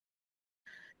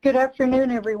Good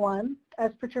afternoon, everyone. As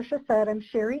Patricia said, I'm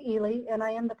Sherry Ely, and I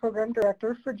am the Program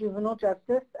Director for Juvenile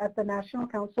Justice at the National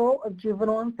Council of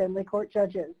Juvenile and Family Court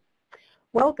Judges.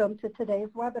 Welcome to today's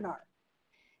webinar.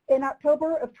 In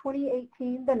October of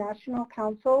 2018, the National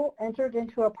Council entered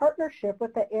into a partnership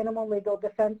with the Animal Legal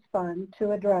Defense Fund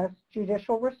to address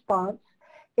judicial response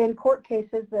in court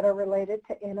cases that are related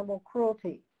to animal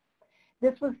cruelty.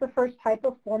 This was the first type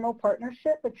of formal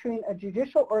partnership between a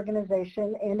judicial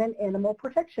organization and an animal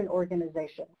protection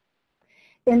organization.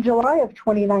 In July of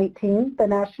 2019, the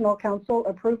National Council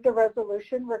approved a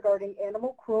resolution regarding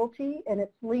animal cruelty and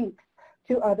its links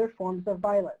to other forms of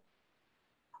violence.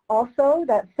 Also,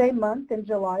 that same month, in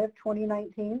July of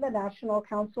 2019, the National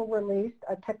Council released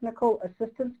a technical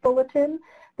assistance bulletin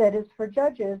that is for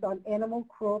judges on animal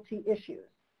cruelty issues.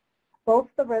 Both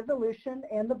the resolution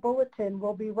and the bulletin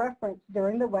will be referenced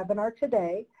during the webinar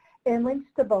today, and links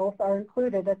to both are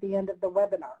included at the end of the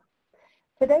webinar.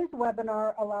 Today's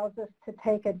webinar allows us to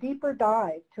take a deeper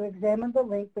dive to examine the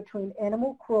link between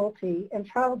animal cruelty and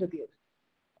child abuse.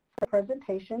 The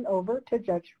presentation over to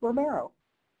Judge Romero.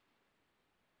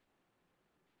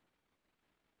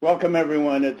 Welcome,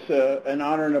 everyone. It's an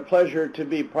honor and a pleasure to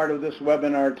be part of this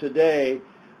webinar today.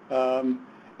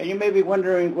 And you may be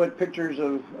wondering what pictures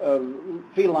of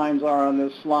felines are on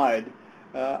this slide.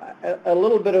 A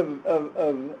little bit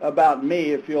about me,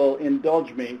 if you'll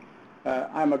indulge me.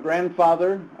 I'm a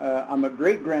grandfather, I'm a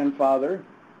great-grandfather,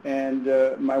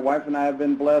 and my wife and I have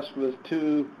been blessed with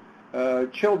two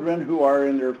children who are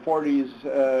in their 40s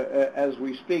as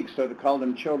we speak, so to call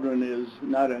them children is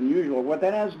not unusual. What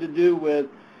that has to do with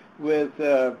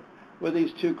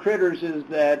these two critters is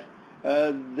that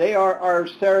they are our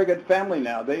surrogate family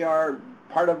now. They are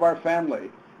part of our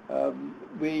family.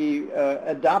 We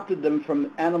adopted them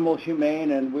from Animal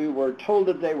Humane, and we were told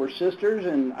that they were sisters,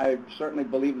 and I certainly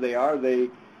believe they are.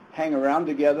 They hang around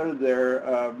together.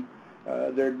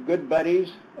 They're good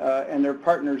buddies, and they're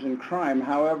partners in crime.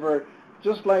 However,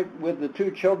 just like with the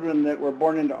two children that were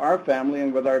born into our family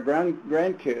and with our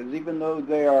grandkids, even though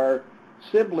they are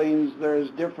siblings, they're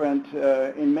as different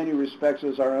in many respects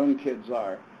as our own kids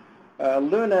are.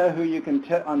 Luna, who you can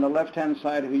tell on the left-hand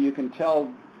side, who you can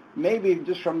tell maybe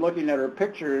just from looking at her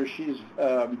picture, she's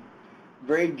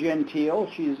very genteel.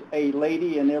 She's a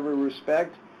lady in every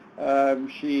respect.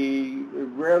 She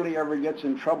rarely ever gets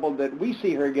in trouble that we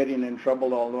see her getting in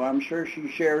trouble, although I'm sure she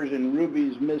shares in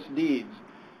Ruby's misdeeds.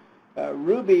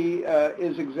 Ruby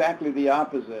is exactly the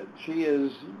opposite. She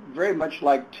is very much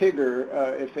like Tigger,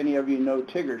 if any of you know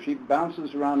Tigger. She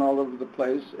bounces around all over the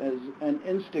place as an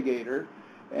instigator.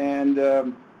 And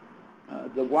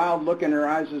the wild look in her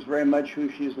eyes is very much who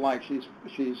she's like.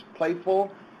 She's playful.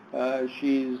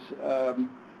 She's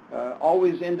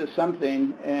always into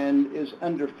something and is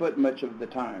underfoot much of the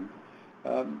time.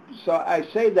 So I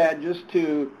say that just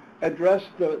to address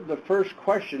the first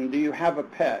question: do you have a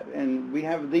pet? And we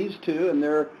have these two, and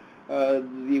they're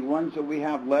the ones that we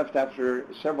have left after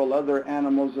several other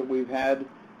animals that we've had,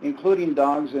 including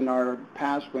dogs in our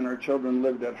past when our children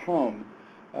lived at home.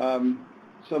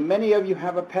 So many of you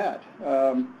have a pet.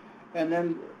 And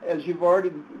then, as you've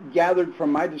already gathered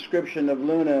from my description of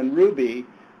Luna and Ruby,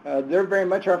 they're very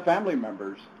much our family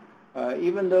members.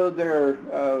 Even though they're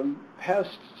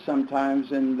pests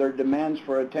sometimes in their demands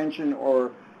for attention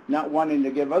or not wanting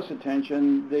to give us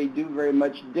attention, they do very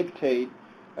much dictate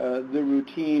the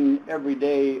routine every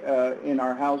day in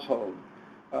our household.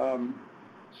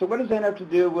 So what does that have to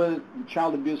do with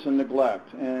child abuse and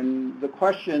neglect? And the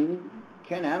question,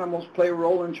 can animals play a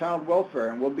role in child welfare?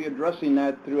 And we'll be addressing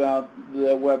that throughout the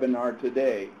webinar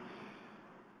today.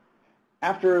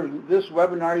 After this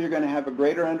webinar, you're going to have a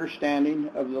greater understanding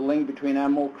of the link between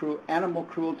animal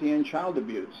cruelty and child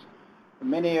abuse.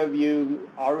 Many of you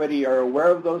already are aware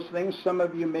of those things. Some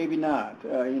of you maybe not.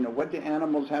 What do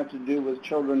animals have to do with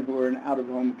children who are in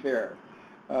out-of-home care?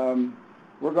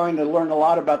 We're going to learn a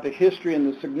lot about the history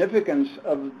and the significance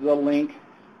of the link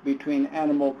between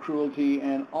animal cruelty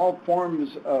and all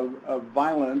forms of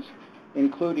violence,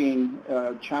 including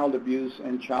child abuse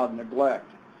and child neglect.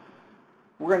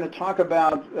 We're going to talk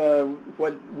about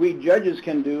what we judges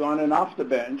can do on and off the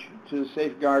bench to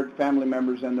safeguard family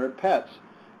members and their pets.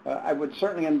 I would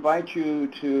certainly invite you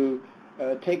to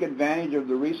take advantage of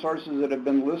the resources that have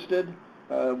been listed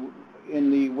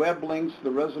in the web links, the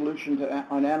resolution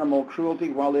on animal cruelty.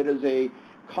 While it is a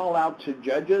call out to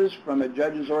judges from a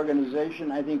judges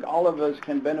organization, I think all of us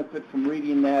can benefit from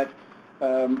reading that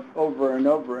over and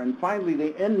over. And finally,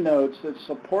 the endnotes that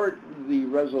support the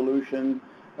resolution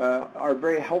are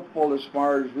very helpful as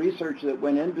far as research that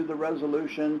went into the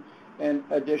resolution and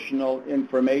additional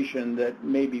information that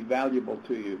may be valuable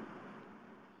to you.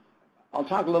 I'll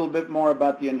talk a little bit more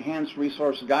about the enhanced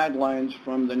resource guidelines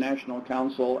from the National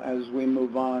Council as we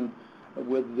move on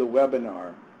with the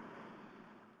webinar.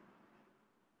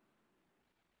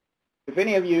 If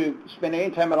any of you spend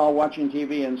any time at all watching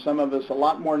TV, and some of us a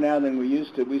lot more now than we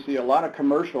used to, we see a lot of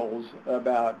commercials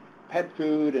about pet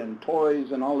food and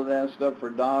toys and all of that stuff for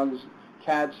dogs,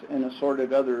 cats, and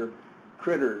assorted other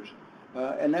critters.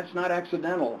 And that's not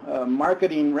accidental.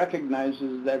 Marketing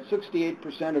recognizes that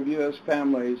 68% of U.S.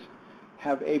 families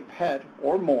have a pet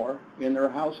or more in their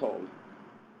household.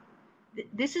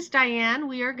 This is Diane.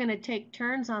 We are going to take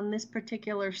turns on this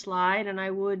particular slide, and I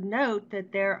would note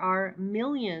that there are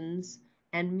millions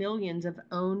and millions of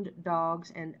owned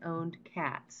dogs and owned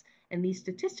cats. And these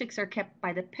statistics are kept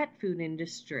by the pet food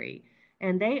industry.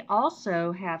 And they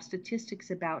also have statistics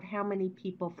about how many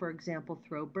people, for example,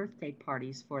 throw birthday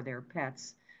parties for their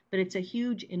pets. But it's a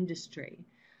huge industry.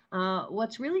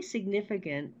 What's really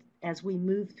significant as we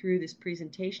move through this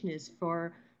presentation is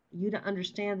for you to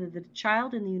understand that the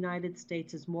child in the United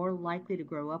States is more likely to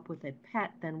grow up with a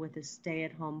pet than with a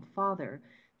stay-at-home father.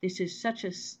 This is such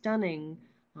a stunning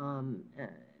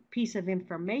piece of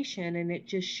information, and it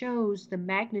just shows the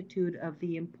magnitude of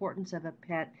the importance of a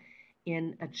pet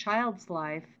in a child's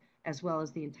life as well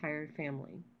as the entire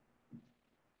family.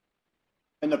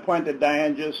 And the point that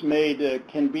Diane just made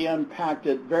can be unpacked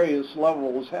at various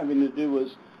levels, having to do with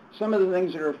some of the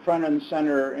things that are front and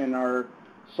center in our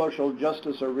social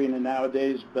justice arena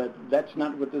nowadays, but that's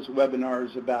not what this webinar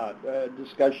is about, a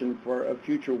discussion for a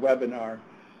future webinar.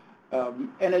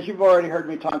 And as you've already heard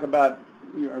me talk about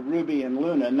Ruby and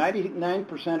Luna,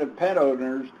 99% of pet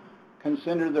owners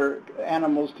consider their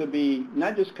animals to be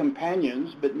not just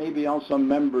companions, but maybe also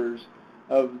members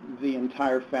of the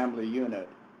entire family unit.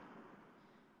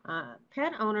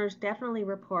 Pet owners definitely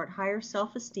report higher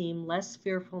self-esteem, less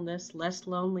fearfulness, less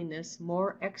loneliness,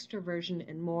 more extroversion,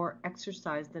 and more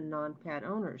exercise than non-pet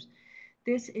owners.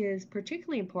 This is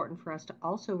particularly important for us to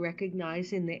also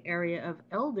recognize in the area of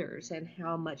elders and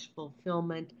how much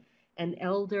fulfillment an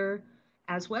elder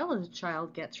as well as a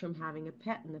child gets from having a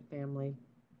pet in the family.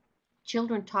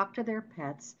 Children talk to their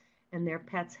pets, and their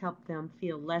pets help them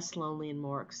feel less lonely and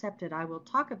more accepted. I will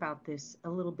talk about this a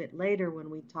little bit later when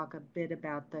we talk a bit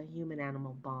about the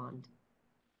human-animal bond.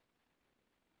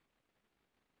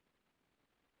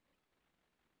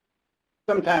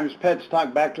 Sometimes pets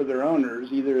talk back to their owners,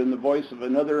 either in the voice of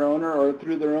another owner or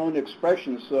through their own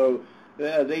expressions. So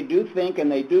they do think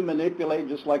and they do manipulate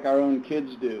just like our own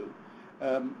kids do.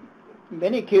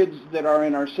 Many kids that are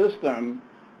in our system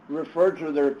refer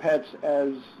to their pets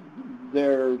as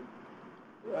their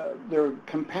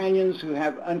companions who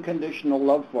have unconditional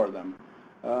love for them.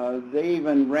 They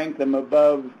even rank them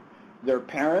above their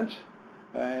parents,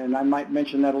 and I might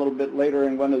mention that a little bit later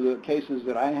in one of the cases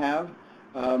that I have.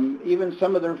 Even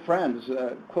some of their friends,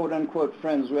 quote-unquote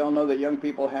friends. We all know that young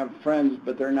people have friends,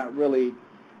 but they're not really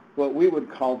what we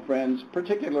would call friends,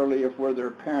 particularly if we're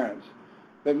their parents.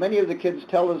 But many of the kids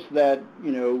tell us that,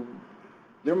 you know,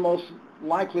 they're most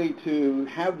likely to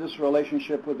have this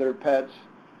relationship with their pets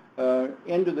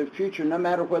into the future, no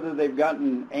matter whether they've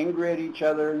gotten angry at each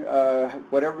other,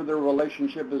 whatever their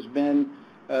relationship has been,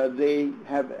 they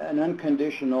have an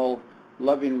unconditional,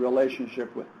 loving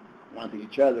relationship with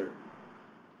each other.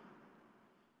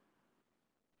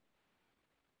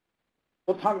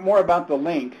 We'll talk more about the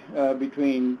link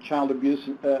between child abuse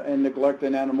and neglect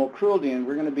and animal cruelty, and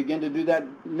we're going to begin to do that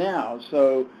now.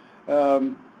 So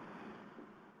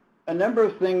a number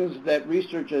of things that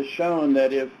research has shown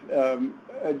that if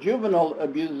a juvenile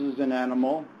abuses an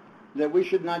animal, that we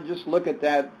should not just look at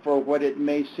that for what it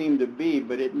may seem to be,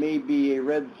 but it may be a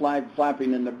red flag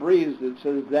flapping in the breeze that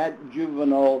says that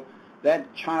juvenile,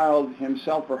 that child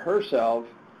himself or herself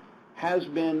has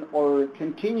been or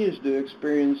continues to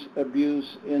experience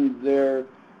abuse in their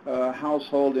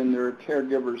household, in their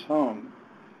caregiver's home.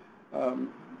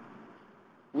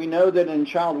 We know that in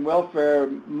child welfare,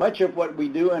 much of what we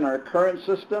do in our current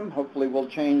system hopefully will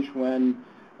change when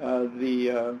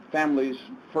the Families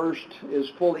First is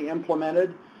fully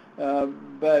implemented.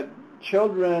 But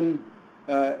children,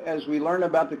 as we learn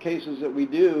about the cases that we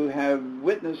do, have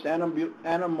witnessed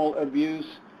animal abuse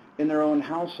in their own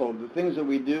household. The things that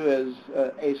we do as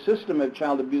a system of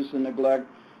child abuse and neglect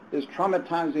is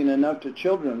traumatizing enough to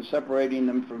children, separating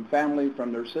them from family,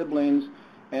 from their siblings,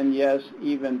 and yes,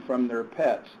 even from their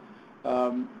pets.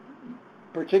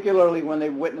 Particularly when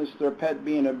they've witnessed their pet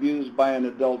being abused by an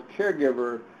adult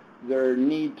caregiver, their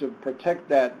need to protect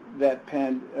that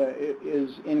pet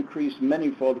is increased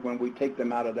manyfold when we take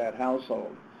them out of that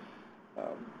household.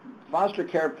 Foster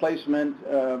care placement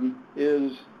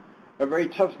is a very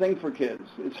tough thing for kids.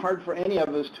 It's hard for any of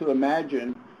us to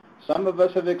imagine Some of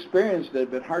us have experienced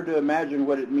it, but hard to imagine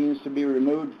what it means to be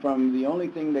removed from the only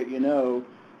thing that you know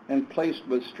and placed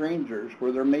with strangers,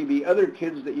 where there may be other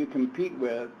kids that you compete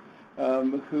with,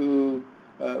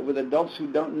 with adults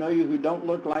who don't know you, who don't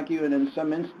look like you, and in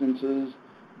some instances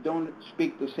don't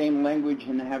speak the same language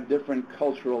and have different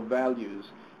cultural values.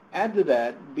 Add to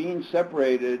that being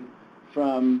separated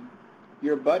from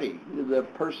your buddy, the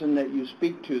person that you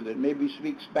speak to that maybe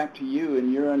speaks back to you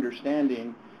in your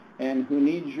understanding and who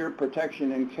needs your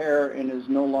protection and care and you're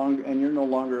no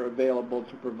longer available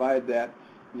to provide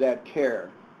that care.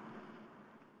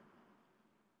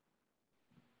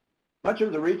 Much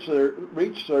of the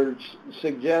research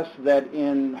suggests that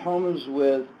in homes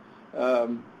with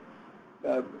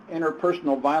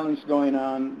interpersonal violence going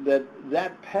on,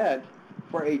 that pet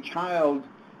for a child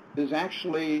is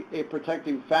actually a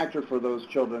protective factor for those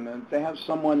children. And if they have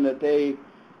someone that they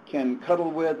can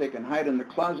cuddle with, they can hide in the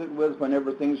closet with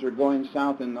whenever things are going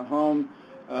south in the home,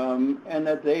 and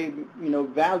that they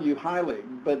value highly.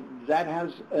 But that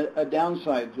has a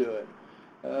downside to it.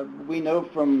 We know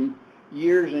from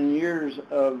years and years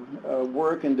of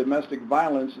work in domestic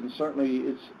violence, and certainly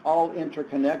it's all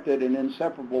interconnected and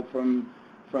inseparable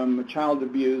from child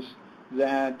abuse,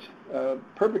 that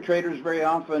perpetrators very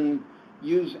often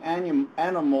use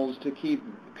animals to keep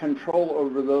control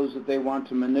over those that they want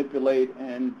to manipulate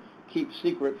and keep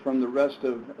secret from the rest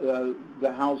of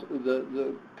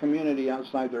the community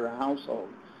outside their household.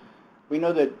 We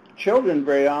know that children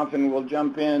very often will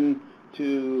jump in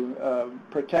to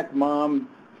protect mom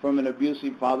from an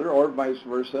abusive father, or vice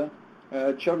versa.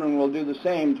 Children will do the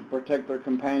same to protect their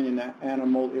companion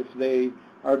animal if they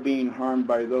are being harmed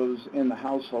by those in the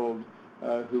household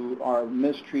who are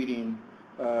mistreating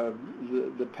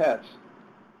the pets.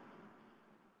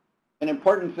 An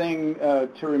important thing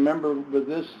to remember with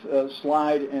this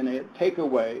slide and a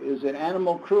takeaway is that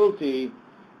animal cruelty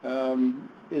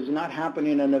is not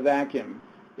happening in a vacuum.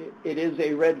 It is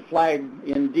a red flag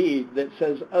indeed that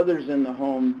says others in the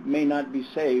home may not be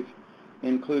safe,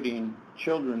 including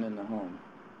children in the home.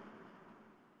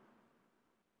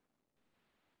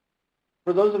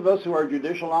 For those of us who are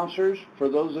judicial officers, for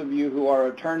those of you who are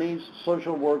attorneys,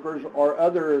 social workers, or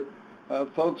other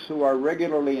folks who are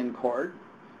regularly in court,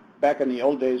 back in the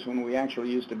old days when we actually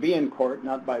used to be in court,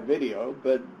 not by video,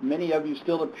 but many of you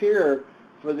still appear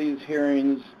for these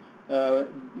hearings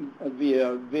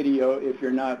via video if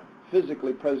you're not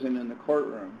physically present in the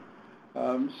courtroom.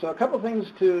 So a couple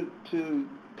things to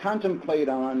contemplate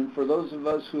on for those of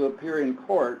us who appear in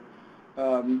court.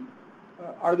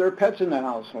 Are there pets in the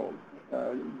household?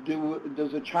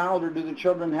 Does a child or do the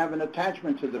children have an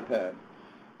attachment to the pet?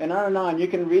 And on. You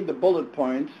can read the bullet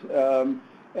points.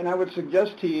 And I would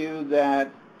suggest to you that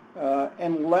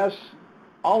unless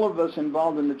all of us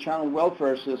involved in the child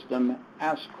welfare system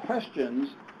ask questions,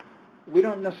 we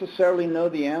don't necessarily know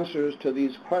the answers to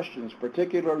these questions,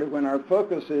 particularly when our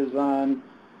focus is on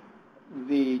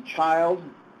the child,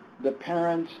 the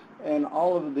parents, and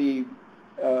all of the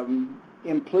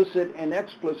implicit and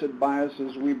explicit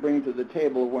biases we bring to the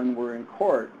table when we're in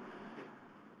court.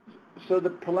 So the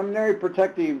preliminary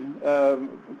protective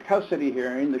custody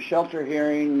hearing, the shelter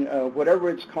hearing, whatever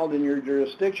it's called in your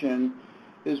jurisdiction,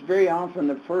 is very often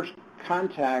the first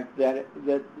contact that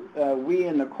we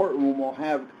in the courtroom will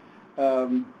have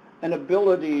an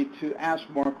ability to ask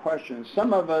more questions.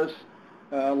 Some of us,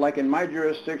 like in my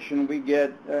jurisdiction, we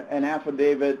get an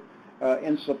affidavit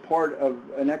in support of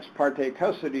an ex parte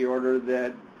custody order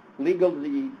that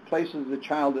legally places the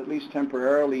child, at least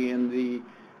temporarily,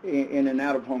 in an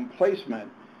out-of-home placement.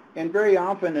 And very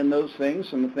often in those things,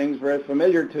 some things very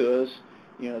familiar to us,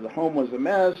 the home was a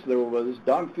mess, there was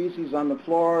dog feces on the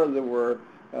floor, there were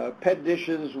pet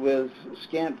dishes with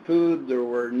scant food, there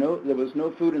was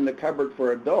no food in the cupboard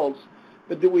for adults.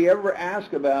 But do we ever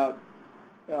ask about,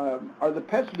 are the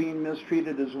pets being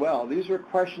mistreated as well? These are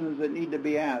questions that need to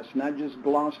be asked, not just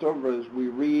glossed over as we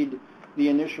read the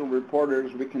initial report or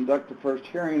as we conduct the first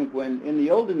hearing, when in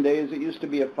the olden days it used to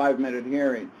be a 5-minute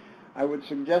hearing. I would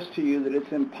suggest to you that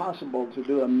it's impossible to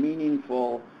do a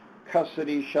meaningful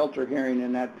custody shelter hearing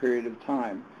in that period of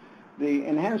time. The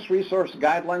enhanced resource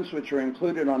guidelines, which are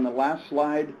included on the last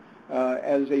slide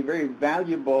as a very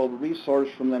valuable resource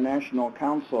from the National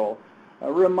Council,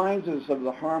 reminds us of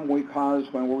the harm we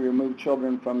cause when we remove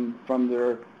children from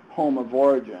their home of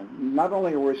origin. Not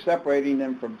only are we separating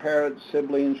them from parents,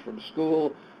 siblings, from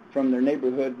school, from their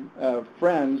neighborhood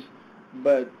friends,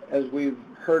 but as we've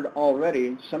heard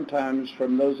already, sometimes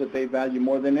from those that they value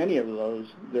more than any of those,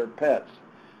 their pets.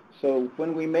 So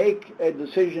when we make a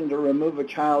decision to remove a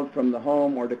child from the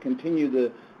home or to continue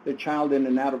the child in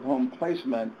an out-of-home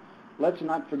placement, let's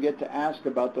not forget to ask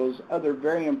about those other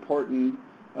very important,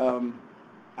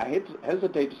 I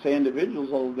hesitate to say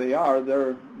individuals, although they are,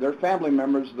 they're family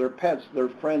members, they're pets, they're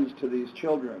friends to these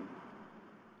children.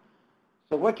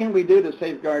 So what can we do to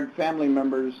safeguard family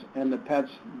members and the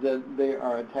pets that they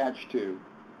are attached to?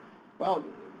 Well,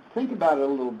 think about it a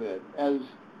little bit. As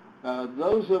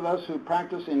those of us who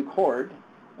practice in court,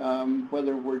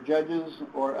 whether we're judges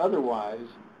or otherwise,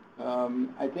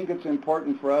 I think it's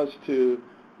important for us to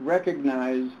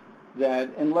recognize that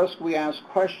unless we ask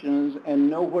questions and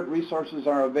know what resources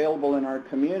are available in our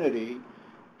community,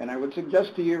 and I would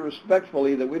suggest to you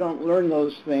respectfully that we don't learn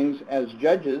those things as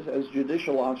judges, as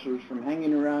judicial officers, from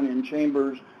hanging around in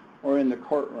chambers or in the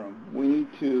courtroom. We need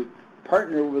to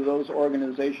partner with those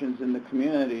organizations in the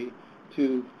community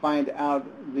to find out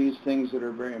these things that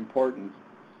are very important.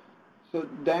 So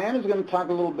Diane is going to talk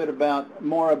a little bit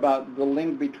more about the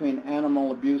link between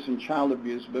animal abuse and child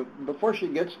abuse, but before she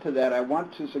gets to that, I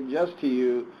want to suggest to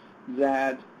you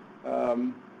that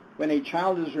when a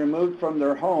child is removed from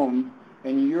their home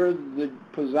and you're the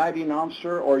presiding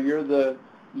officer or you're the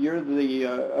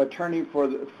attorney for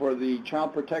the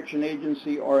Child Protection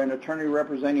Agency or an attorney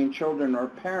representing children or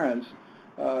parents,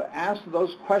 ask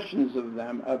those questions of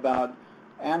them about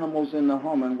animals in the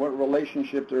home and what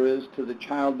relationship there is to the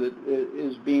child that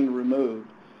is being removed.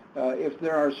 If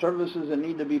there are services that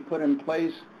need to be put in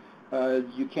place,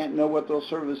 you can't know what those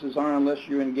services are unless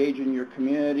you engage in your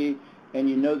community and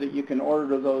you know that you can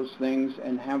order those things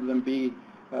and have them be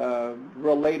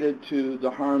related to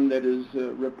the harm that is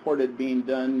reported being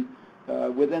done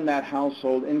within that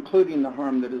household, including the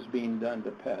harm that is being done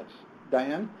to pets.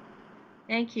 Diane?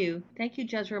 Thank you. Thank you,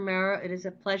 Judge Romero. It is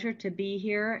a pleasure to be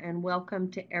here, and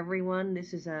welcome to everyone.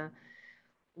 This is a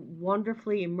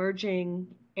wonderfully emerging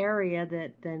area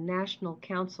that the National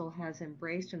Council has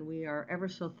embraced, and we are ever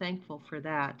so thankful for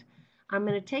that. I'm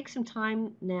going to take some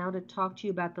time now to talk to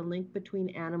you about the link between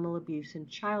animal abuse and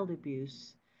child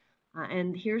abuse.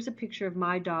 And here's a picture of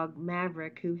my dog,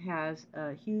 Maverick, who has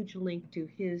a huge link to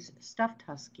his stuffed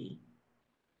husky.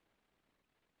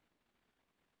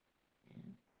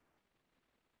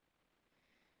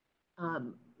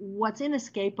 What's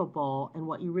inescapable and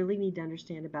what you really need to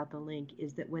understand about the link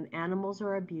is that when animals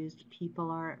are abused,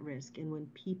 people are at risk, and when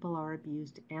people are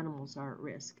abused, animals are at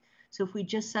risk. So if we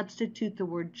just substitute the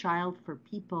word child for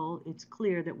people, it's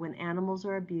clear that when animals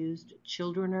are abused,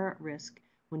 children are at risk.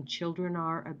 When children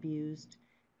are abused,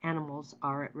 animals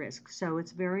are at risk. So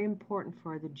it's very important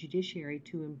for the judiciary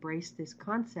to embrace this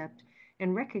concept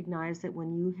and recognize that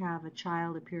when you have a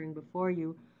child appearing before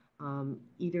you,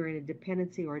 either in a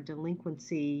dependency or a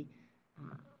delinquency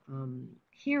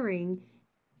hearing,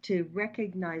 to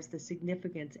recognize the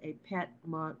significance a pet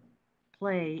might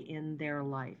play in their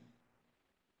life.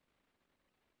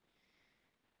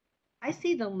 I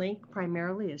see the link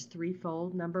primarily as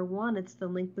threefold. Number one, it's the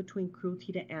link between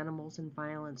cruelty to animals and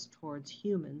violence towards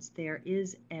humans. There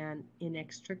is an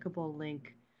inextricable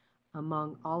link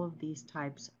among all of these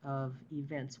types of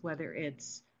events, whether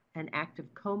it's an act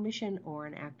of commission or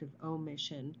an act of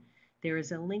omission. There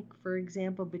is a link, for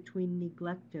example, between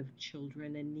neglect of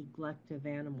children and neglect of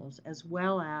animals, as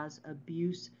well as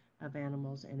abuse of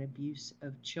animals and abuse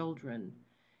of children.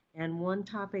 And one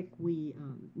topic we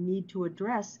need to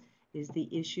address is the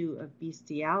issue of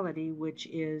bestiality, which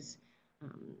is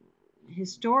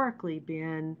historically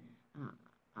been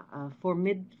a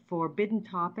forbidden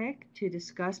topic to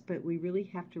discuss, but we really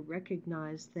have to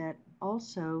recognize that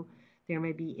also there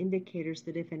may be indicators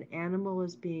that if an animal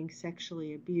is being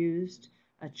sexually abused,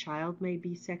 a child may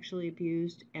be sexually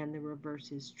abused, and the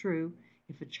reverse is true.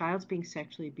 If a child's being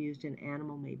sexually abused, an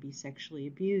animal may be sexually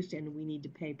abused, and we need to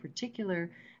pay particular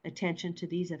attention to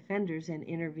these offenders and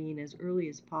intervene as early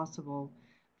as possible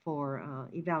for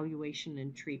evaluation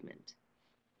and treatment.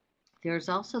 There's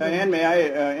also Diane, may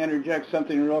I interject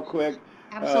something real quick?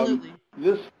 Absolutely.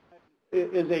 This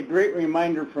is a great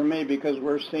reminder for me because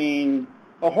we're seeing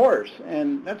a horse,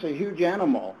 and that's a huge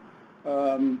animal.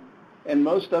 And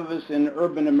most of us in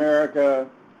urban America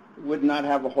would not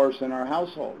have a horse in our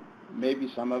household.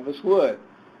 Maybe some of us would.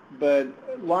 But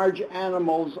large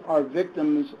animals are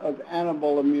victims of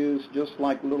animal abuse just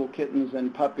like little kittens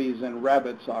and puppies and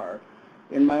rabbits are.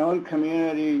 In my own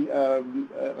community,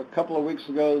 a couple of weeks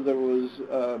ago, there was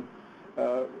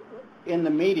in the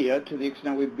media, to the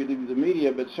extent we believe the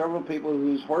media, but several people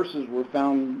whose horses were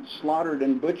found slaughtered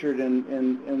and butchered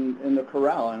in the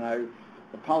corral, and I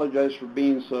apologize for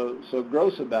being so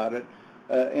gross about it.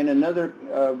 In another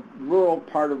rural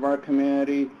part of our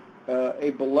community,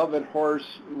 a beloved horse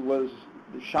was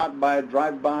shot by a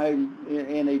drive-by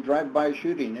in a drive-by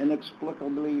shooting,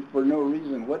 inexplicably for no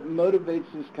reason. What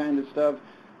motivates this kind of stuff?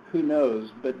 who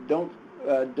knows? But don't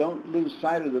lose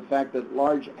sight of the fact that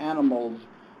large animals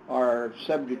are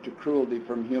subject to cruelty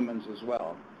from humans as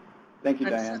well. Thank you,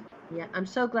 Diane. Yeah, I'm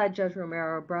so glad Judge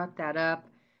Romero brought that up.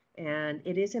 And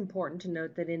it is important to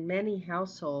note that in many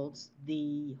households,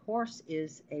 the horse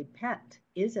is a pet,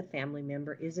 is a family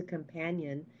member, is a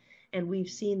companion. And we've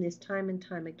seen this time and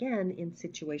time again in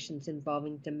situations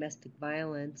involving domestic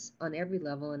violence on every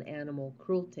level and animal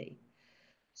cruelty.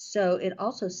 So it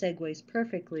also segues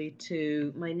perfectly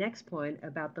to my next point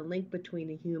about the link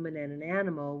between a human and an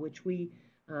animal, which we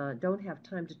don't have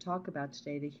time to talk about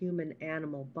today, the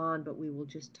human-animal bond, but we will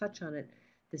just touch on it,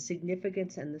 the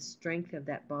significance and the strength of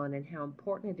that bond and how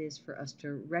important it is for us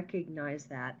to recognize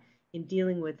that in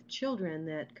dealing with children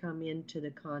that come into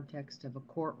the context of a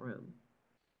courtroom.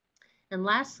 And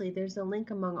lastly, there's a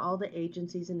link among all the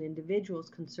agencies and individuals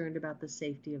concerned about the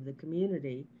safety of the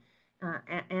community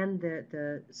and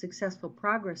the successful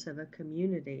progress of a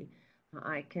community.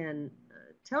 I can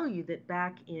tell you that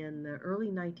back in the early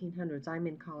 1900s, I'm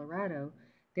in Colorado,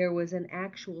 there was an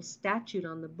actual statute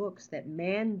on the books that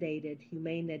mandated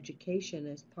humane education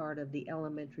as part of the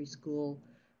elementary school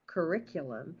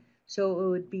curriculum. So it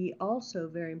would be also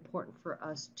very important for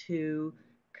us to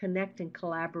connect and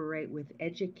collaborate with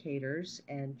educators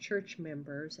and church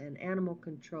members and animal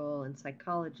control and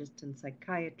psychologists and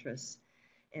psychiatrists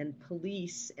and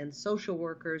police and social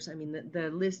workers. I mean, the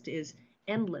list is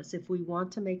endless. If we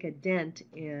want to make a dent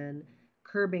in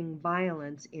curbing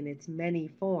violence in its many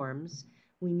forms,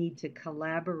 we need to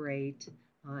collaborate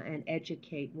and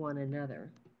educate one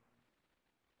another.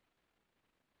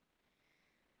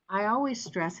 I always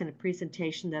stress in a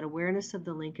presentation that awareness of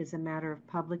the link is a matter of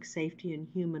public safety and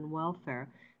human welfare.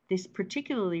 This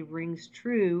particularly rings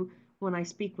true when I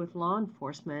speak with law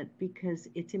enforcement because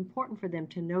it's important for them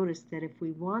to notice that if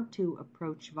we want to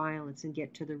approach violence and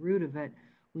get to the root of it,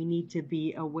 we need to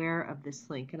be aware of this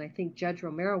link. And I think Judge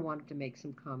Romero wanted to make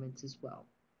some comments as well.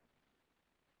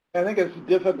 I think it's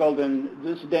difficult in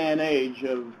this day and age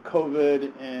of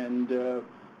COVID and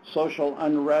social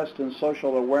unrest and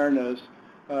social awareness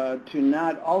to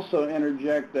not also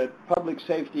interject that public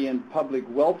safety and public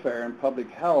welfare and public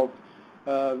health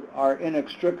are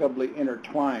inextricably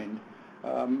intertwined.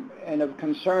 And of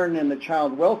concern in the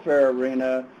child welfare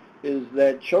arena is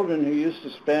that children who used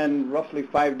to spend roughly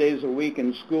 5 days a week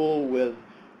in school with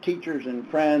teachers and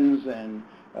friends and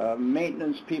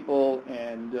maintenance people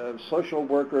and social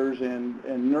workers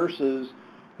and nurses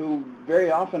who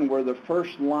very often were the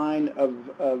first line of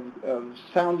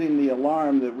sounding the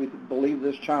alarm that we believe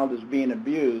this child is being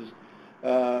abused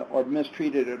or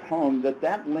mistreated at home,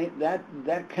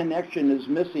 that connection is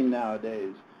missing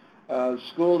nowadays.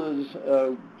 School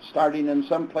is starting in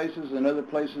some places, in other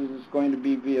places it's going to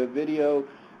be via video,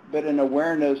 but an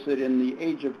awareness that in the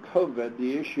age of COVID,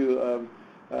 the issue of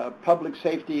public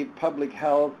safety, public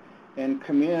health, and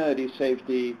community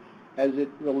safety as it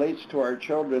relates to our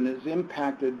children is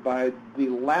impacted by the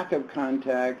lack of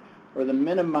contact or the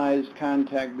minimized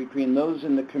contact between those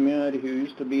in the community who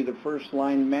used to be the first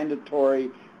line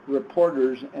mandatory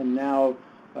reporters, and now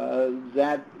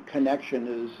that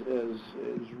connection is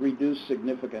reduced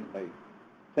significantly.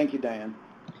 Thank you, Diane.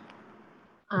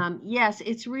 Yes,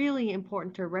 it's really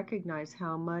important to recognize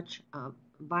how much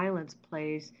violence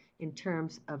plays in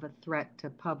terms of a threat to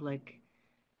public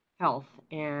health,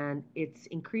 and it's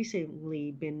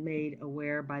increasingly been made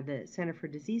aware by the Center for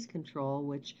Disease Control,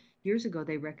 which years ago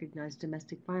they recognized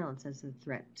domestic violence as a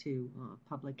threat to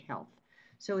public health.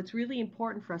 So it's really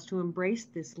important for us to embrace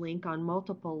this link on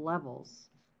multiple levels.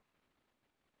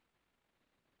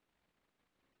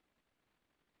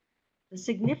 The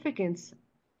significance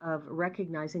of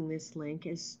recognizing this link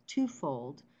is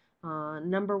twofold.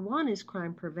 Number one is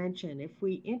crime prevention. If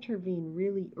we intervene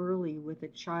really early with a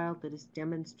child that is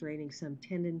demonstrating some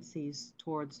tendencies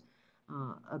towards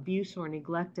abuse or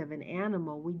neglect of an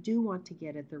animal, we do want to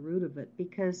get at the root of it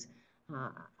because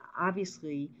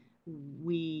obviously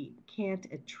we can't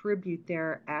attribute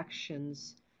their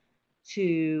actions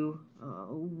to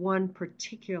one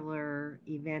particular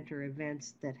event or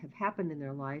events that have happened in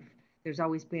their life. There's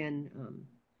always been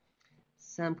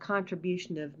some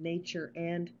contribution of nature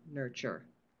and nurture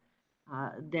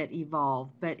that evolve.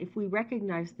 But if we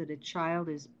recognize that a child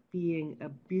is being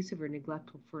abusive or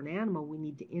neglectful for an animal, we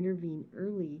need to intervene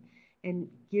early and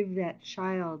give that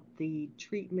child the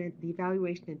treatment, the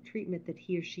evaluation and treatment that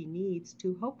he or she needs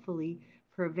to hopefully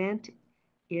prevent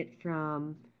it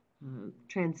from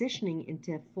transitioning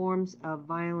into forms of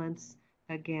violence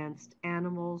against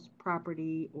animals,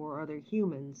 property, or other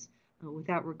humans.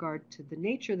 Without regard to the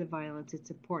nature of the violence,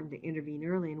 it's important to intervene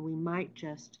early, and we might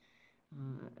just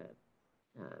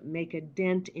make a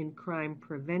dent in crime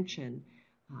prevention.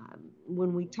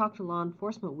 When we talk to law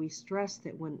enforcement, we stress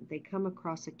that when they come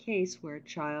across a case where a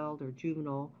child or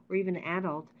juvenile or even an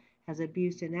adult has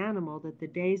abused an animal, that the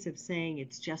days of saying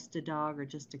it's just a dog or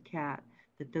just a cat,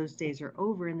 that those days are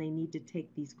over, and they need to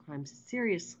take these crimes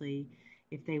seriously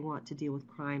if they want to deal with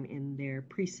crime in their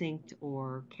precinct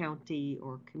or county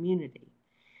or community.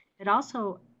 It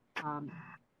also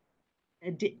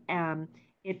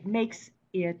it makes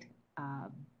it,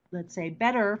 let's say,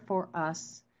 better for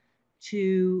us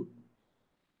to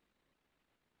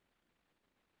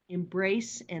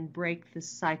embrace and break the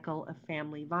cycle of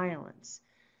family violence.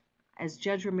 As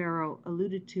Judge Romero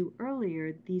alluded to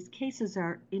earlier, these cases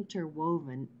are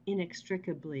interwoven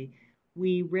inextricably.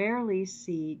 We rarely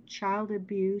see child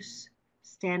abuse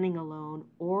standing alone,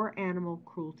 or animal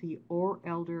cruelty, or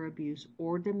elder abuse,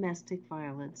 or domestic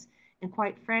violence. And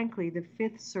quite frankly, the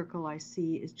fifth circle I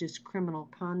see is just criminal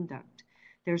conduct.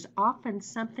 There's often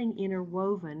something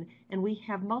interwoven, and we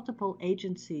have multiple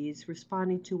agencies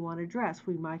responding to one address.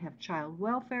 We might have child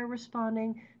welfare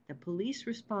responding, the police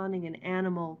responding, and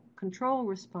animal control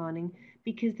responding,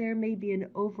 because there may be an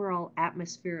overall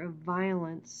atmosphere of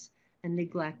violence and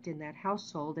neglect in that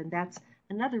household. And that's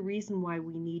another reason why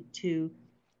we need to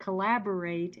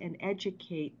collaborate and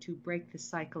educate to break the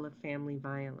cycle of family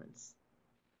violence.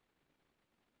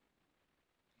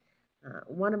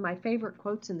 One of my favorite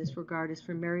quotes in this regard is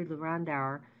from Mary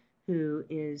Lurandauer, who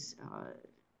is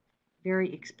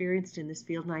very experienced in this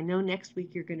field. And I know next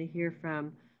week you're going to hear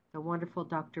from the wonderful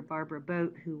Dr. Barbara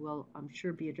Boat, who will, I'm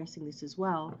sure, be addressing this as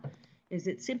well. Is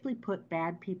that simply put,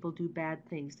 bad people do bad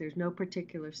things. There's no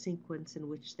particular sequence in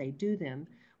which they do them.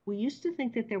 We used to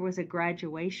think that there was a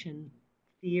graduation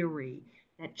theory,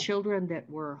 that children that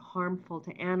were harmful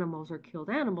to animals or killed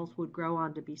animals would grow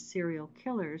on to be serial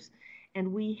killers.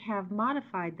 And we have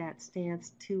modified that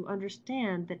stance to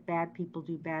understand that bad people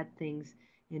do bad things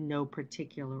in no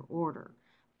particular order.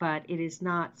 But it is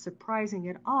not surprising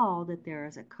at all that there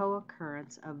is a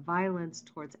co-occurrence of violence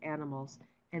towards animals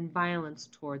and violence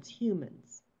towards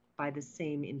humans by the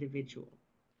same individual.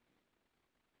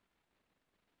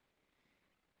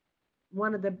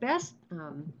 One of the best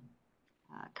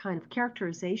kind of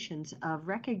characterizations of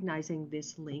recognizing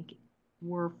this link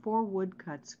were 4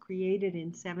 woodcuts created in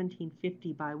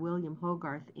 1750 by William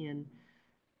Hogarth in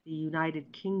the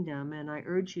United Kingdom. And I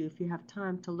urge you, if you have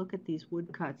time, to look at these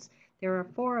woodcuts. There are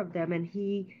 4 of them, and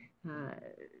he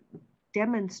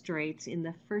demonstrates in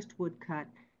the first woodcut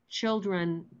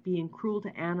children being cruel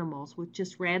to animals with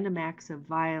just random acts of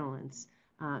violence,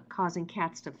 causing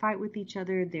cats to fight with each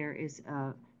other. There is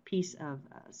a piece of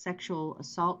sexual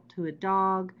assault to a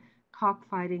dog,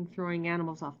 cockfighting, throwing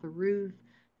animals off the roof,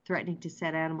 threatening to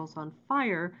set animals on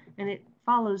fire, and it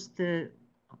follows the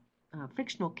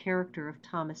fictional character of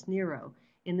Thomas Nero.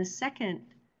 In the second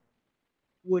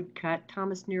woodcut,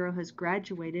 Thomas Nero has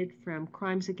graduated from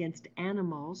crimes against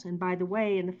animals, and by the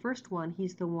way, in the first one,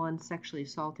 he's the one sexually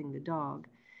assaulting the dog.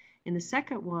 In the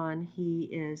second one, he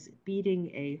is beating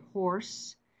a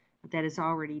horse that is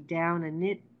already down, and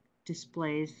it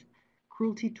displays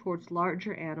cruelty towards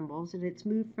larger animals, and it's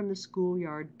moved from the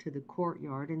schoolyard to the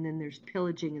courtyard, and then there's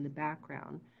pillaging in the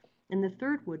background. In the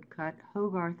third woodcut,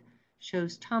 Hogarth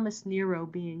shows Thomas Nero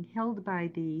being held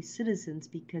by the citizens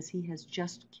because he has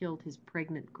just killed his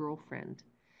pregnant girlfriend.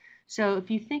 So if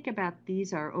you think about,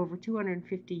 these are over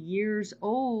 250 years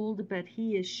old, but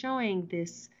he is showing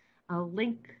this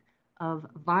link of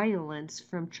violence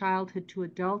from childhood to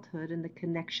adulthood and the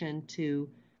connection to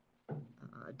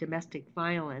domestic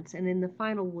violence. And in the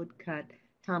final woodcut,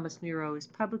 Thomas Nero is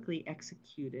publicly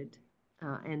executed,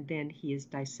 and then he is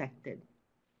dissected.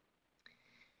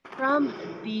 From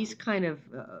these kind of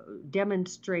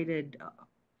demonstrated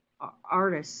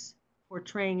artists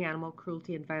portraying animal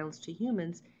cruelty and violence to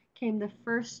humans came the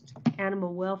first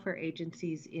animal welfare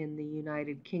agencies in the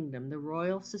United Kingdom, the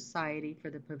Royal Society for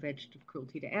the Prevention of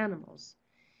Cruelty to Animals.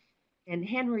 And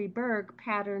Henry Bergh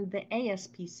patterned the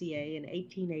ASPCA in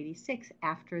 1886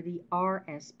 after the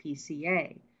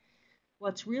RSPCA.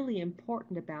 What's really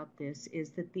important about this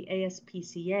is that the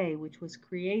ASPCA, which was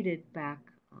created back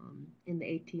in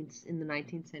the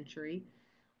 19th century,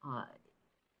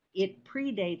 it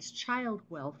predates child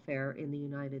welfare in the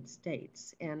United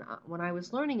States. And when I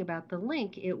was learning about the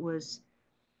link, it was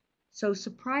so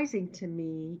surprising to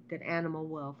me that animal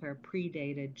welfare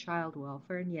predated child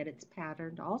welfare, and yet it's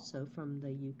patterned also from the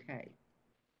UK.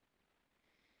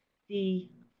 The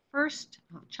first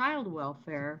child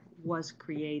welfare was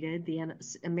created. The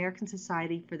American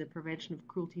Society for the Prevention of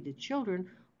Cruelty to Children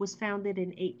was founded in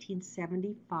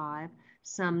 1875,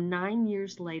 some 9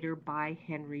 years later by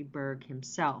Henry Bergh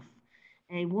himself.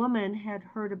 a woman had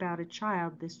heard about a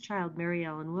child, this child, Mary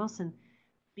Ellen Wilson,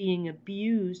 being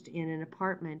abused in an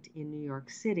apartment in New York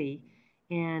City.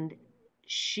 And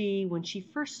when she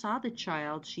first saw the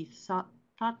child,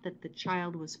 thought that the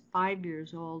child was 5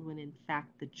 years old, when in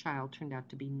fact the child turned out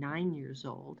to be 9 years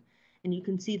old. And you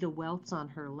can see the welts on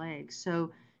her legs.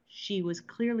 So she was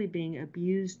clearly being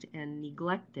abused and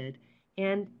neglected.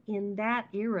 And in that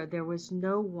era, there was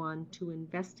no one to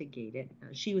investigate it.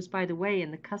 She was, by the way,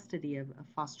 in the custody of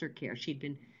foster care. She'd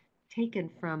been taken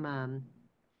from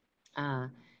uh,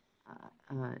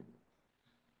 uh,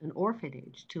 an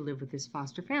orphanage to live with this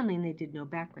foster family, and they did no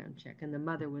background check, and the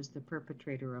mother was the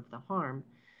perpetrator of the harm.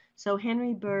 So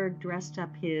Henry Berg dressed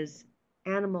up his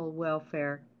animal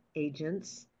welfare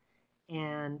agents,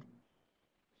 and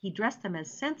he dressed them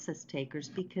as census takers,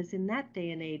 because in that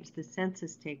day and age, the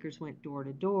census takers went door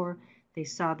to door. They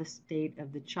saw the state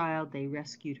of the child, they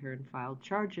rescued her and filed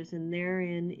charges, and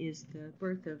therein is the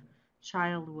birth of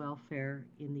child welfare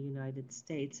in the United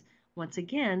States. Once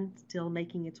again, still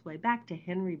making its way back to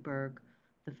Henry Berg,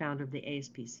 the founder of the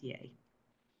ASPCA.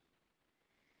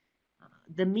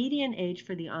 The median age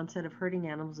for the onset of hurting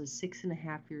animals is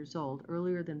 6.5 years old,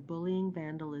 earlier than bullying,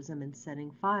 vandalism, and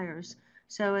setting fires.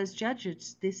 So as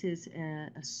judges, this is a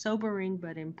sobering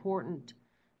but important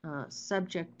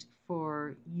subject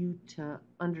for you to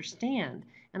understand.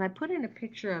 And I put in a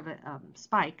picture of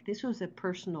Spike. This was a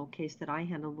personal case that I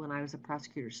handled when I was a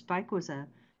prosecutor.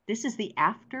 This is the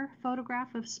after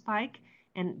photograph of Spike.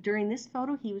 And during this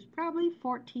photo, he was probably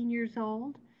 14 years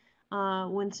old.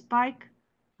 When Spike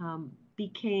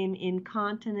became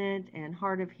incontinent and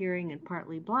hard of hearing and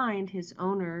partly blind, his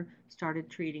owner started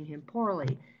treating him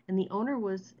poorly. And the owner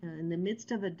was in the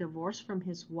midst of a divorce from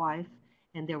his wife,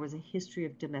 and there was a history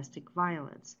of domestic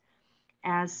violence.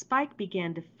 As Spike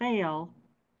began to fail,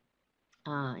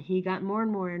 he got more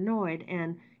and more annoyed,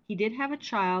 and he did have a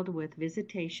child with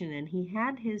visitation, and he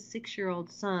had his 6-year-old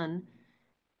son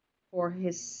for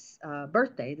his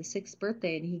birthday, the 6th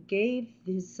birthday, and he gave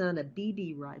his son a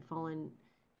BB rifle, and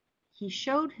he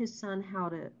showed his son how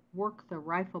to work the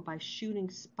rifle by shooting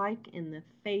Spike in the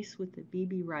face with the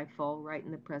BB rifle right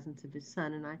in the presence of his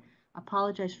son. And I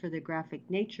apologize for the graphic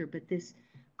nature, but this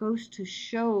goes to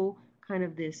show kind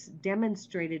of this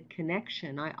demonstrated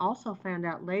connection. I also found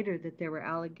out later that there were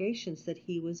allegations that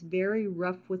he was very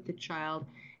rough with the child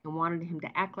and wanted him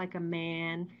to act like a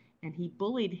man, and he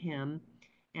bullied him.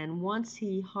 And once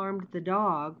he harmed the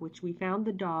dog, which we found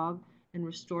the dog and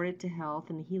restored it to health,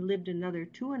 and he lived another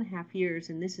 2.5 years,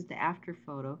 and this is the after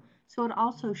photo. So it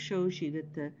also shows you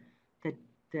that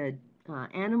the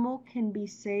animal can be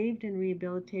saved and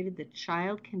rehabilitated, the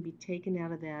child can be taken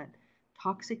out of that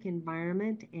toxic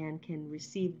environment and can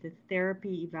receive the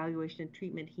therapy, evaluation, and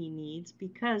treatment he needs,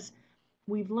 because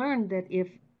we've learned that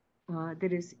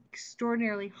that is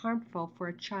extraordinarily harmful for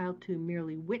a child to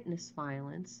merely witness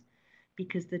violence,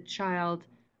 because the child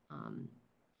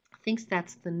thinks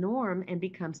that's the norm and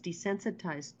becomes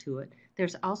desensitized to it.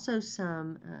 There's also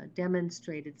some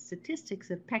demonstrated statistics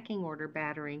of pecking order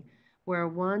battering, where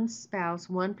one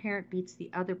parent beats the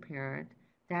other parent,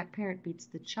 that parent beats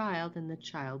the child, and the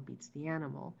child beats the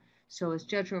animal. So as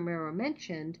Judge Romero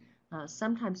mentioned,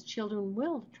 sometimes children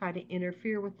will try to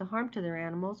interfere with the harm to their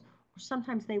animals, or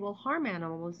sometimes they will harm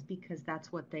animals because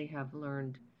that's what they have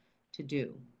learned to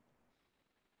do.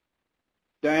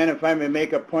 Diane, if I may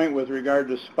make a point with regard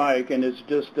to Spike, and it's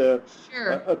just a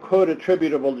quote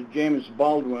attributable to James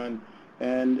Baldwin,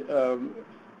 and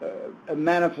a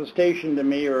manifestation to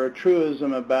me, or a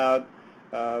truism about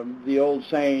the old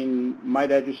saying,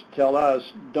 might I just tell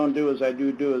us, don't do as I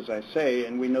do, do as I say,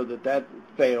 and we know that that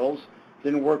fails.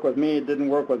 Didn't work with me, it didn't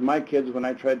work with my kids when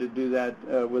I tried to do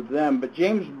that with them. But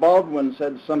James Baldwin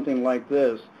said something like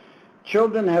this: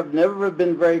 children have never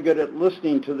been very good at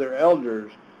listening to their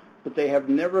elders, but they have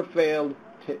never failed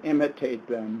to imitate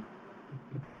them.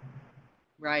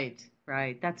 Right,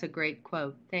 right. That's a great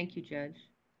quote. Thank you, Judge.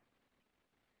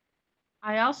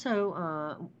 I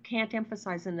also can't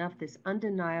emphasize enough this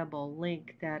undeniable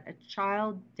link that a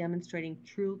child demonstrating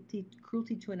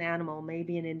cruelty to an animal may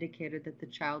be an indicator that the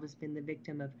child has been the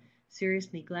victim of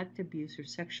serious neglect, abuse, or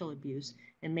sexual abuse,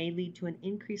 and may lead to an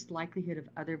increased likelihood of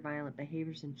other violent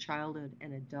behaviors in childhood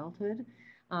and adulthood.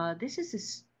 This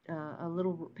is a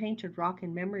little painted rock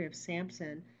in memory of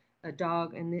Samson, a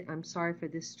dog, and I'm sorry for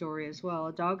this story as well,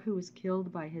 a dog who was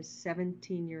killed by his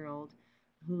 17-year-old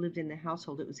who lived in the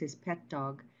household. It was his pet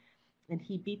dog, and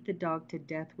he beat the dog to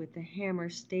death with a hammer,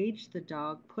 staged the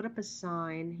dog, put up a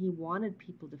sign. He wanted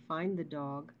people to find the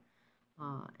dog,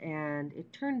 and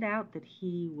it turned out that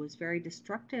he was very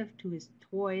destructive to his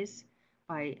toys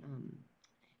by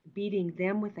beating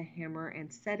them with a hammer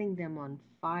and setting them on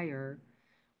fire.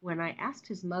 When I asked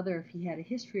his mother if he had a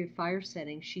history of fire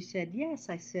setting, she said yes.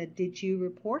 I said, did you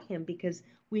report him? Because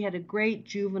we had a great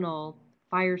juvenile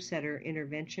fire setter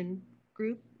intervention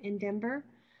group in Denver.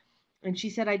 And she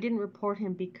said, I didn't report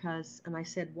him because, and I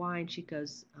said, why? And she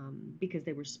goes, because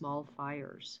they were small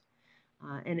fires.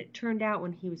 And it turned out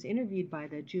when he was interviewed by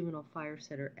the juvenile fire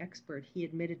setter expert, he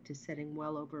admitted to setting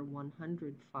well over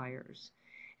 100 fires.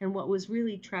 And what was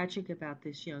really tragic about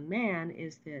this young man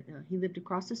is that he lived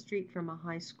across the street from a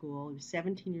high school. He was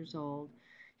 17 years old.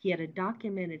 He had a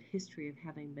documented history of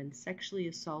having been sexually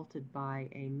assaulted by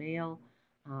a male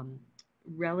um,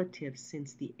 relative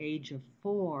since the age of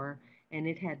 4, and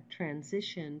it had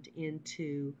transitioned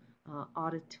into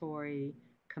auditory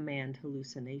command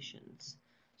hallucinations.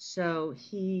 So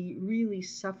he really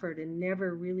suffered and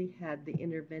never really had the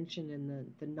intervention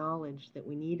and the knowledge that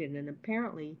we needed. And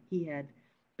apparently he had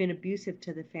been abusive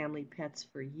to the family pets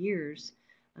for years,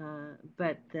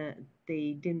 but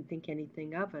they didn't think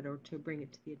anything of it or to bring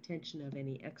it to the attention of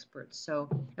any experts. So,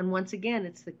 and once again,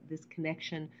 it's this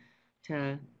connection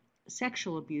to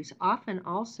sexual abuse. Often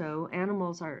also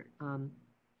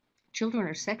children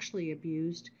are sexually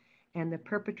abused, and the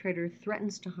perpetrator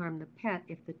threatens to harm the pet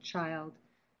if the child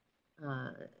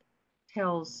uh,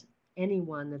 tells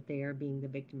anyone that they are being the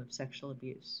victim of sexual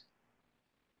abuse.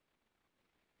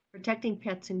 Protecting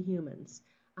pets and humans.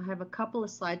 I have a couple of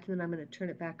slides and then I'm going to turn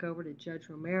it back over to Judge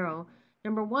Romero.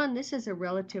 Number one, this is a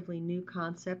relatively new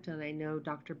concept, and I know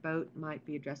Dr. Boat might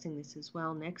be addressing this as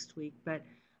well next week, but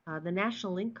the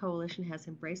National Link Coalition has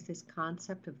embraced this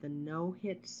concept of the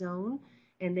no-hit zone,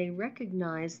 and they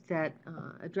recognize that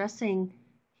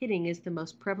hitting is the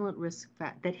most prevalent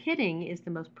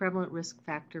risk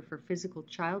factor for physical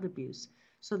child abuse.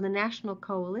 So the National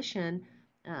Coalition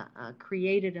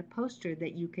created a poster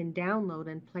that you can download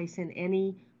and place in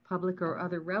any public or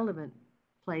other relevant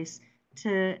place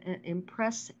to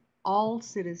impress all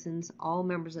citizens, all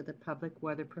members of the public,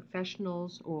 whether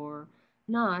professionals or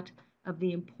not, of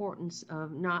the importance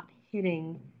of not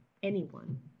hitting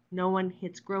anyone. No one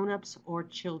hits grown-ups or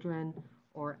children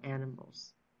or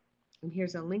animals. And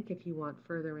here's a link if you want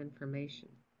further information.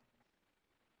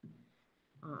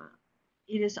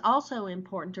 It is also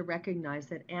important to recognize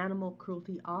that animal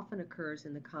cruelty often occurs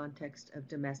in the context of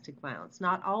domestic violence.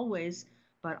 Not always,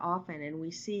 but often. And we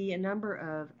see a number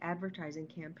of advertising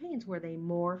campaigns where they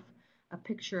morph a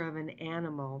picture of an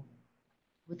animal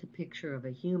with a picture of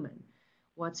a human.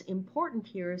 What's important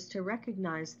here is to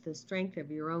recognize the strength of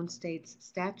your own state's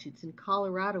statutes. In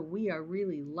Colorado, we are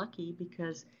really lucky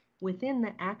because within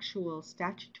the actual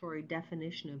statutory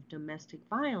definition of domestic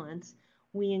violence,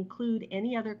 we include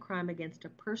any other crime against a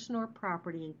person or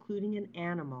property, including an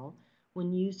animal,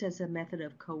 when used as a method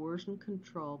of coercion,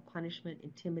 control, punishment,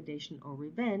 intimidation, or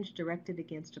revenge directed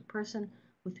against a person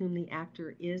with whom the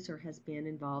actor is or has been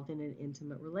involved in an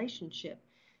intimate relationship.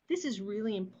 This is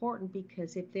really important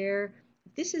because if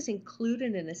this is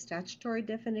included in a statutory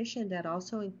definition, that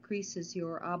also increases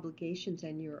your obligations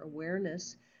and your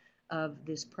awareness of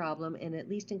this problem. And at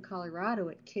least in Colorado,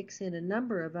 it kicks in a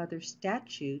number of other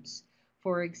statutes.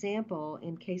 For example,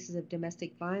 in cases of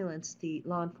domestic violence, the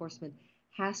law enforcement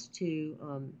has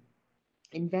to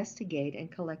investigate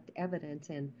and collect evidence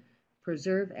and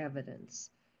preserve evidence.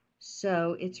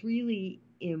 So it's really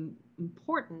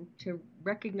important to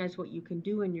recognize what you can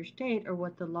do in your state or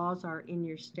what the laws are in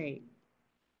your state.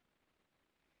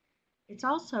 It's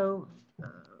also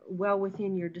well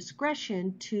within your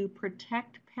discretion to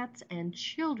protect pets and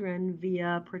children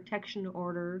via protection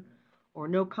order or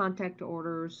no contact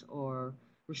orders or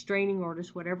restraining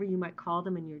orders, whatever you might call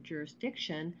them in your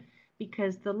jurisdiction,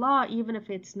 because the law, even if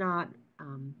it's not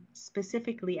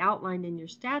specifically outlined in your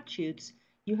statutes,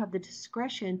 you have the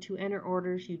discretion to enter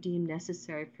orders you deem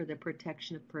necessary for the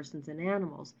protection of persons and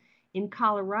animals. In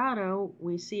Colorado,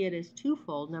 we see it as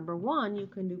twofold. Number one, you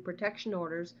can do protection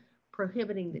orders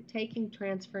prohibiting the taking,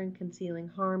 transferring, concealing,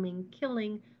 harming,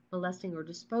 killing, molesting, or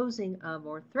disposing of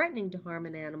or threatening to harm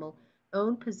an animal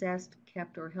owned, possessed,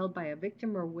 kept, or held by a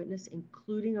victim or witness,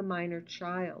 including a minor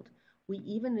child. We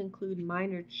even include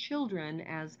minor children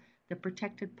as the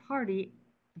protected party,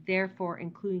 therefore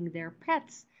including their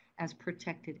pets as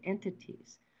protected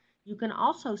entities. You can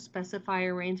also specify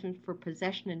arrangements for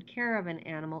possession and care of an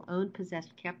animal owned,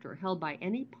 possessed, kept, or held by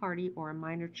any party or a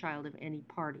minor child of any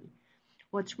party.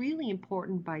 What's really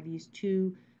important by these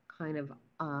two kind of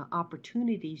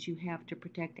opportunities you have to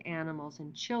protect animals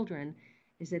and children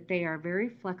is that they are very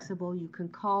flexible. You can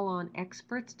call on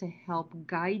experts to help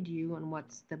guide you on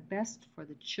what's the best for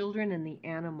the children and the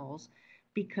animals,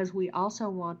 because we also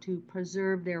want to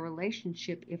preserve their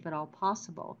relationship if at all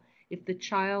possible. If the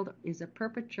child is a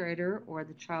perpetrator or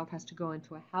the child has to go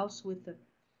into a house with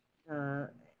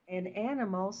an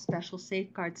animal, special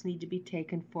safeguards need to be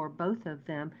taken for both of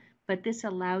them. But this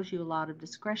allows you a lot of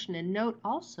discretion. And note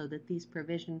also that these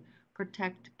provisions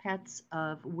protect pets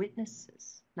of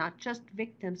witnesses, not just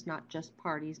victims, not just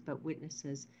parties, but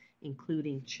witnesses,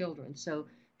 including children. So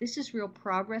this is real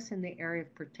progress in the area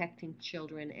of protecting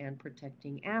children and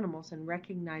protecting animals and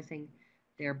recognizing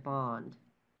their bond.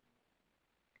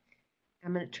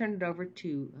 I'm going to turn it over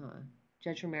to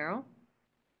Judge Romero.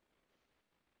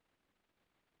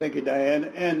 Thank you, Diane.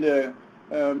 And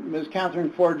Ms.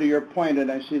 Catherine Ford, to your point,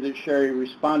 and I see that Sherry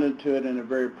responded to it in a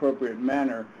very appropriate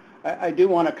manner, I do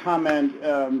want to comment,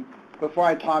 before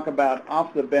I talk about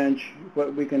off the bench,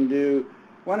 what we can do,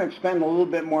 I want to expand a little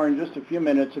bit more in just a few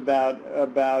minutes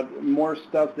about more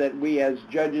stuff that we as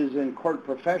judges and court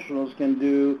professionals can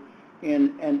do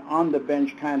in an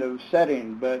on-the-bench kind of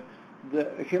setting. But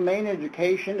the humane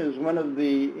education is one of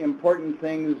the important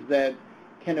things that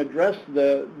can address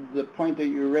the point that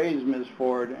you raised, Ms.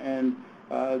 Ford. And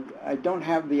I don't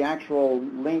have the actual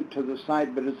link to the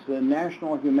site, but it's the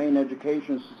National Humane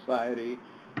Education Society.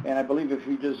 And I believe if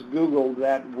you just Google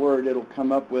that word, it'll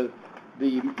come up with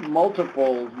the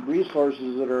multiple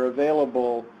resources that are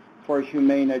available for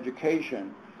humane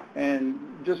education. And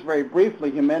just very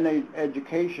briefly, humane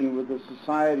education with the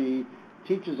society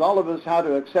teaches all of us how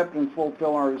to accept and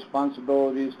fulfill our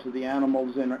responsibilities to the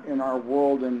animals in our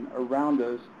world and around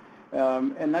us,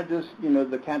 and not just,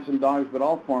 the cats and dogs, but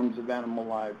all forms of animal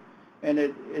life. And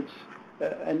it's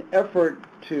an effort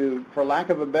to, for lack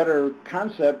of a better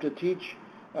concept, to teach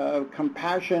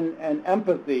compassion and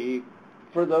empathy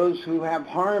for those who have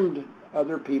harmed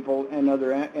other people and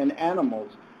and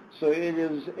animals. So it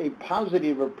is a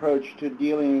positive approach to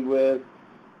dealing with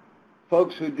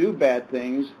folks who do bad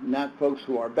things, not folks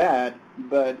who are bad,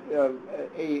 but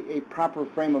a proper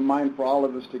frame of mind for all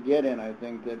of us to get in. I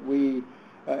think that we,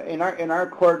 in our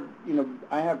court,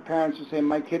 I have parents who say,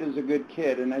 my kid is a good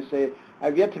kid, and I say,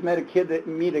 I've yet to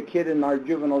meet a kid in our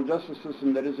juvenile justice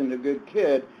system that isn't a good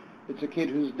kid. It's a kid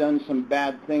who's done some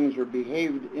bad things or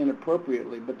behaved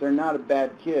inappropriately, but they're not a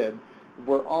bad kid.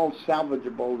 We're all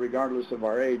salvageable regardless of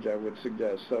our age, I would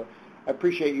suggest. So I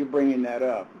appreciate you bringing that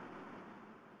up.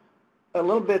 A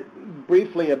little bit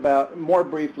more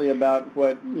briefly about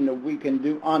what we can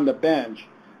do on the bench.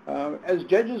 As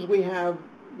judges, we have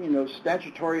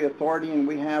statutory authority, and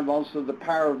we have also the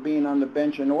power of being on the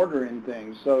bench and ordering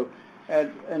things. So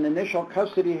at an initial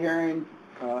custody hearing,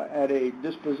 at a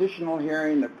dispositional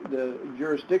hearing, the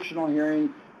jurisdictional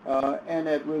hearing, and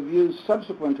at reviews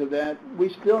subsequent to that, we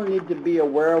still need to be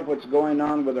aware of what's going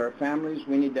on with our families.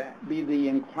 We need to be the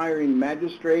inquiring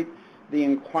magistrate, the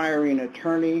inquiring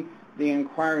attorney, the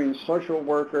inquiring social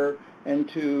worker, and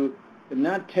to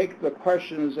not take the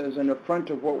questions as an affront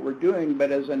of what we're doing,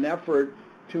 but as an effort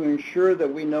to ensure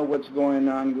that we know what's going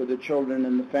on with the children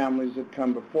and the families that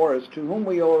come before us, to whom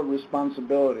we owe a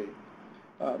responsibility.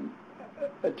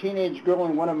 A teenage girl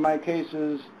in one of my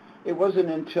cases, it wasn't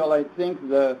until I think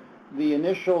the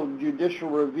initial judicial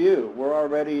review, we're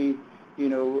already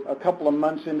a couple of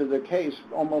months into the case,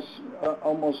 almost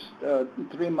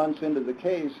 3 months into the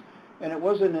case, and it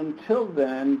wasn't until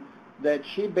then that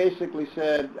she basically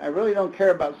said, I really don't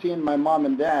care about seeing my mom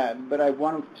and dad, but I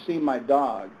want to see my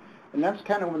dog. And that's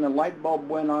kind of when the light bulb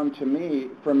went on for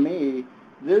me,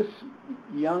 this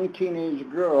young teenage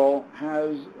girl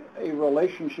has a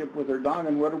relationship with her dog,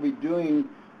 and what are we doing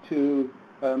to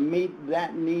meet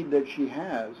that need that she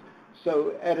has?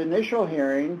 So at initial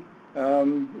hearing,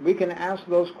 we can ask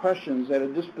those questions. At a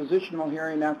dispositional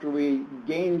hearing, after we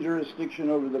gain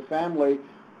jurisdiction over the family,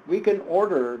 we can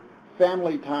order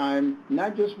family time,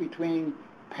 not just between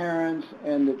parents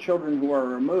and the children who are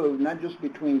removed, not just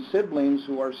between siblings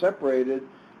who are separated,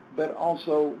 but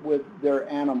also with their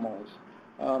animals.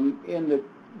 In the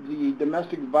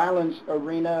domestic violence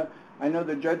arena, I know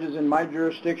the judges in my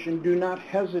jurisdiction do not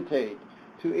hesitate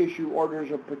to issue orders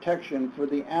of protection for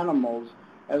the animals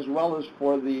as well as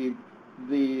for the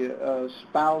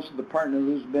spouse, the partner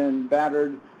who's been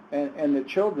battered, and the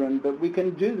children, but we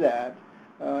can do that.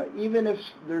 Even if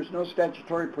there's no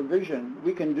statutory provision,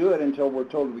 we can do it until we're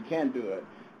told we can't do it.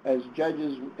 As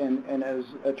judges and as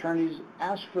attorneys,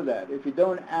 ask for that. If you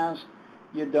don't ask,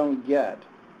 you don't get.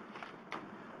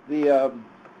 The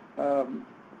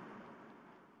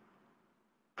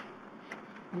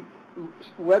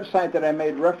website that I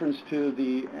made reference to,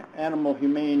 the Animal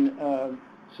Humane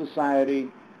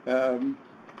Society,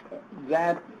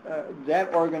 that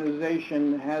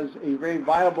organization has a very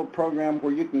viable program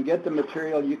where you can get the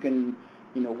material, you can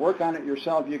work on it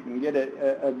yourself, you can get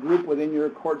a group within your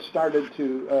court started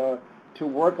to to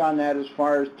work on that as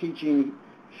far as teaching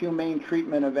humane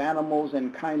treatment of animals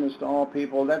and kindness to all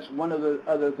people. That's one of the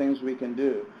other things we can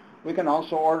do. We can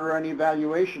also order an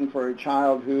evaluation for a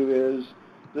child who is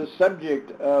the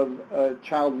subject of a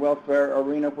child welfare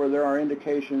arena where there are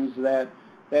indications that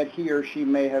he or she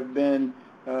may have been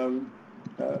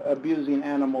abusing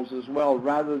animals as well.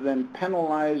 Rather than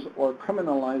penalize or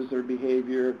criminalize their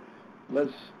behavior,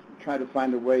 let's try to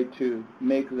find a way to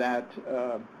make that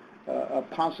a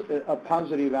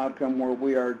positive outcome where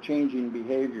we are changing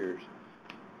behaviors.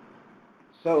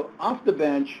 So off the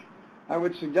bench, I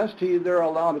would suggest to you there are a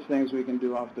lot of things we can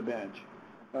do off the bench.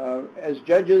 As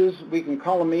judges, we can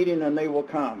call a meeting and they will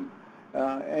come.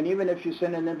 And even if you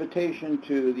send an invitation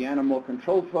to the animal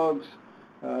control folks,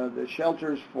 the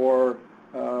shelters for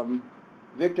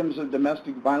victims of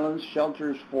domestic violence,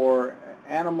 shelters for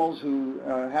animals who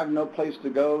have no place to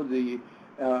go, the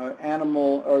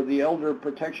animal or the elder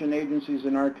protection agencies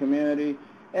in our community,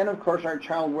 and of course our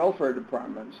child welfare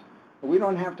departments. We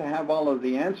don't have to have all of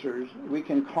the answers. We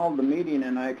can call the meeting,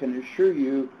 and I can assure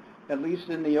you, at least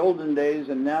in the olden days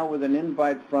and now with an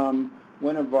invite from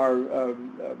one of our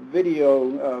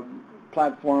video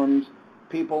platforms,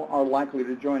 people are likely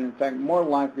to join. In fact, more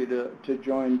likely to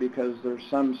join because there's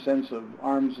some sense of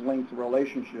arm's length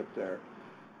relationship there.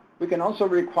 We can also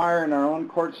require in our own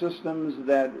court systems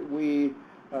that we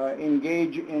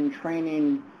engage in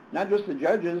training not just the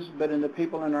judges, but in the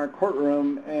people in our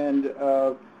courtroom, and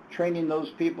training those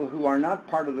people who are not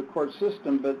part of the court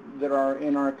system but that are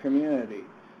in our community.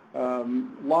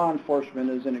 Law enforcement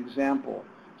is an example.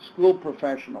 School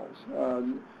professionals,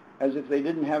 as if they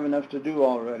didn't have enough to do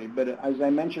already. But as I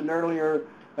mentioned earlier,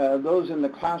 those in the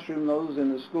classroom, those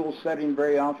in the school setting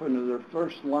very often are the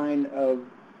first line of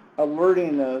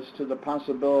alerting us to the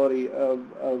possibility of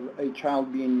a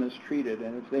child being mistreated.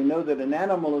 And if they know that an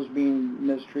animal is being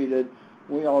mistreated,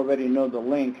 we already know the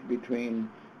link between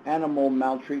animal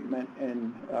maltreatment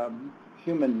and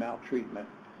human maltreatment.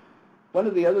 One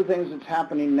of the other things that's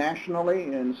happening nationally,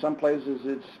 in some places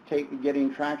it's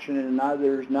getting traction and in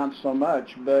others not so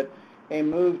much, but a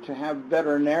move to have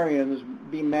veterinarians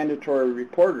be mandatory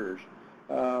reporters.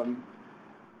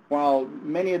 While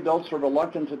many adults are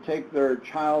reluctant to take their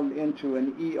child into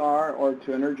an ER or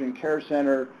to an urgent care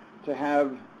center to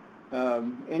have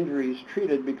injuries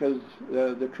treated because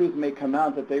the truth may come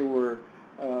out that they were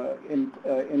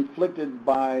inflicted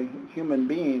by human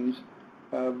beings,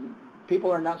 people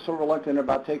are not so reluctant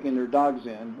about taking their dogs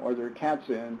in or their cats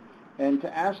in, and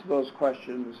to ask those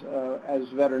questions as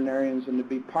veterinarians and to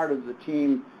be part of the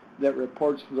team that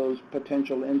reports those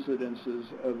potential incidences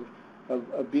of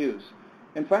abuse.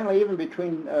 And finally, even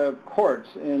between courts,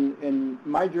 in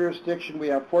my jurisdiction we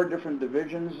have 4 different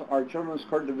divisions. Our Children's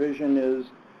Court Division is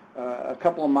a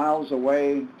couple of miles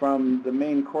away from the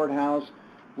main courthouse.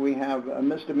 We have a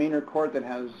misdemeanor court that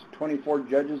has 24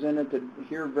 judges in it that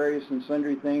hear various and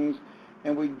sundry things,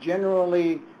 and we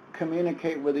generally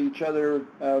communicate with each other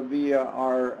via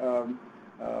our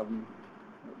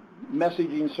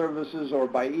messaging services or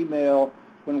by email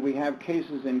when we have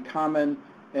cases in common,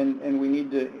 and we need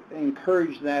to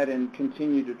encourage that and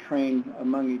continue to train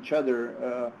among each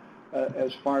other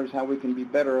as far as how we can be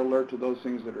better alert to those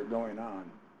things that are going on.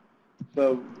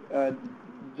 So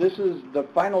this is the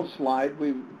final slide.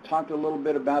 We've talked a little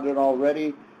bit about it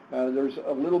already. There's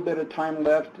a little bit of time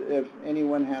left if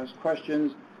anyone has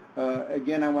questions.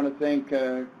 Again, I want to thank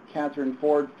Catherine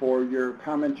Ford for your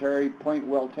commentary, point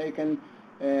well taken,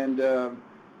 and the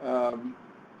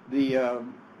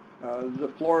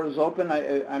floor is open.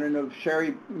 I don't know if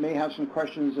Sherry may have some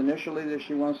questions initially that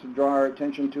she wants to draw our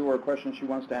attention to, or questions she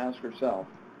wants to ask herself.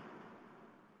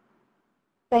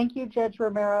 Thank you, Judge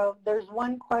Romero. There's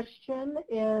one question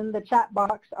in the chat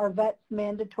box. Are vets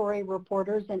mandatory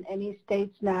reporters in any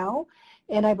states now?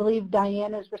 And I believe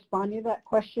Diane is responding to that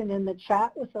question in the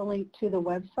chat with a link to the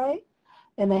website.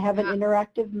 And they have an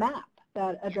interactive map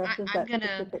that addresses that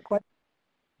specific question.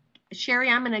 Sherry,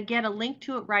 I'm going to get a link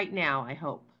to it right now, I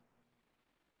hope.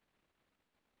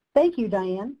 Thank you,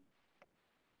 Diane.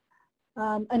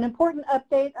 An important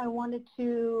update I wanted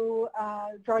to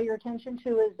draw your attention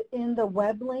to is in the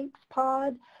web links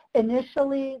pod.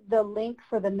 Initially, the link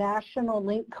for the National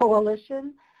Link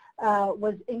Coalition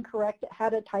was incorrect. It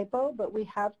had a typo, but we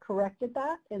have corrected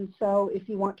that. And so if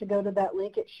you want to go to that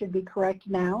link, it should be correct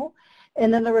now.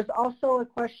 And then there was also a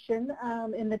question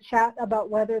in the chat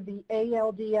about whether the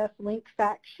ALDF link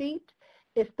fact sheet,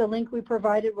 if the link we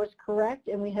provided was correct,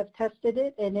 and we have tested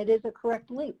it, and it is a correct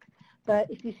link.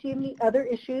 But if you see any other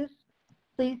issues,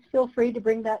 please feel free to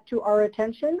bring that to our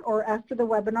attention, or after the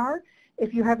webinar,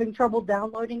 If you're having trouble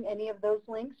downloading any of those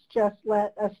links, just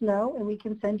let us know and we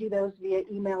can send you those via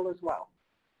email as well.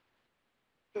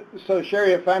 So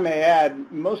Sherry, if I may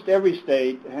add, most every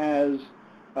state has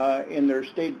in their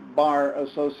state bar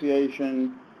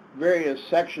association various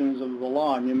sections of the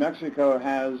law. New Mexico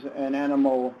has an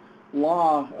animal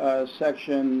law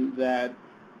section that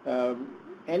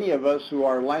any of us who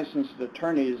are licensed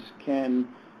attorneys can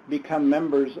become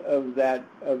members of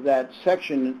that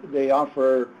section. They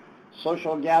offer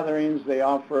social gatherings, they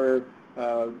offer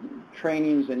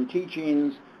trainings and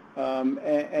teachings,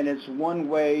 and it's one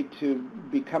way to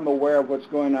become aware of what's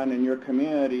going on in your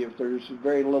community if there's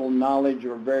very little knowledge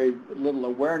or very little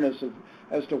awareness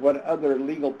as to what other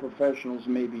legal professionals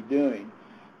may be doing.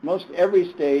 Most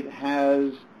every state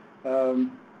has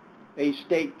a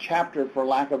state chapter, for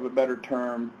lack of a better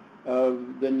term,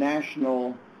 of the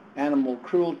National Animal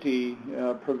Cruelty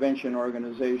Prevention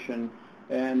Organization.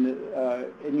 And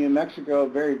in New Mexico, a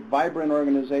very vibrant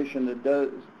organization that does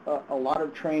a lot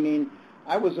of training.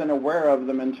 I wasn't aware of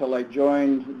them until I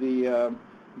joined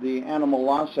the animal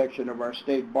law section of our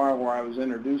state bar, where I was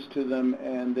introduced to them,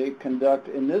 and they conduct,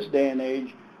 in this day and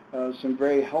age, some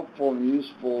very helpful and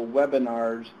useful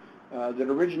webinars that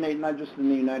originate not just in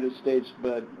the United States,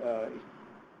 but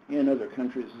in other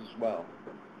countries as well.